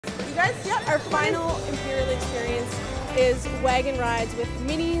guys, yeah, our final Imperial experience is wagon rides with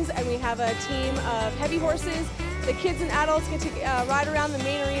minis, and we have a team of heavy horses. The kids and adults get to ride around the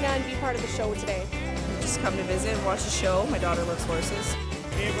main arena and be part of the show today. Just come to visit and watch the show. My daughter loves horses.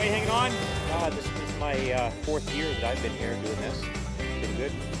 Hey, everybody hanging on? This is my fourth year that I've been here doing this. It's been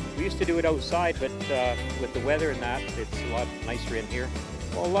good. We used to do it outside, but with the weather and that, it's a lot nicer in here.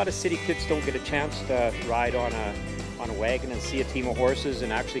 Well, a lot of city kids don't get a chance to ride on a wagon and see a team of horses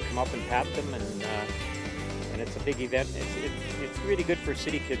and actually come up and pat them, and it's a big event. It's really good for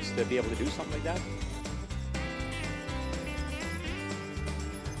city kids to be able to do something like that.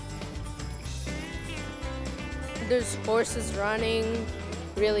 There's horses running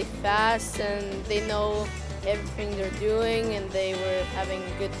really fast, and they know everything they're doing, and they were having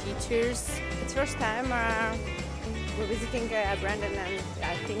good teachers. It's first time we're visiting Brandon, and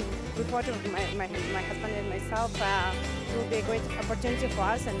I think with my husband and myself, it will be a great opportunity for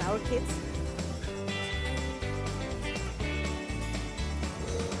us and our kids